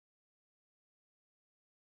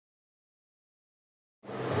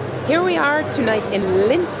Here we are tonight in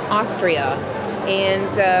Linz, Austria,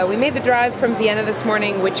 and we made the drive from Vienna this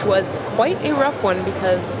morning, which was quite a rough one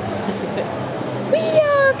because we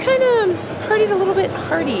kind of partied a little bit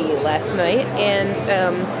hardy last night, and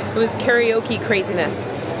it was karaoke craziness.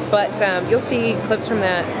 But you'll see clips from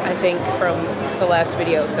that, I think, from the last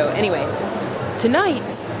video. So anyway,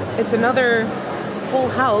 tonight it's another full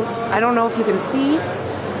house. I don't know if you can see.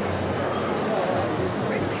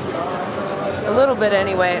 A little bit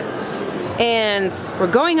anyway. And we're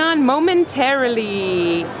going on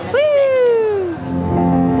momentarily. Woo!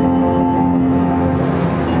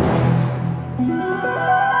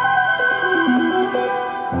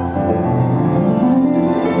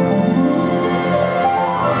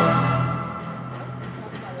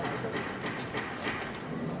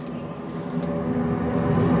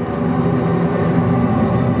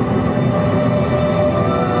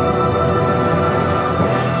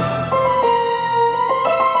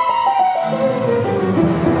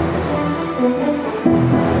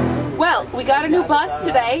 We got a new bus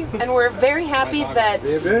today, and we're very happy that...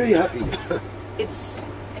 We're very happy. It's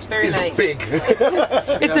very nice. Big.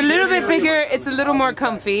 It's a little bit bigger, it's a little more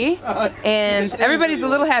comfy, and everybody's a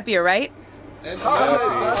little happier, right? Wow.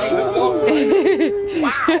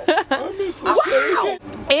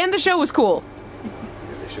 And the show was cool.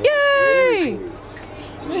 Yay!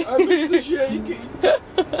 I miss the shaking.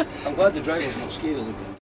 I'm glad the driver's not scared of me.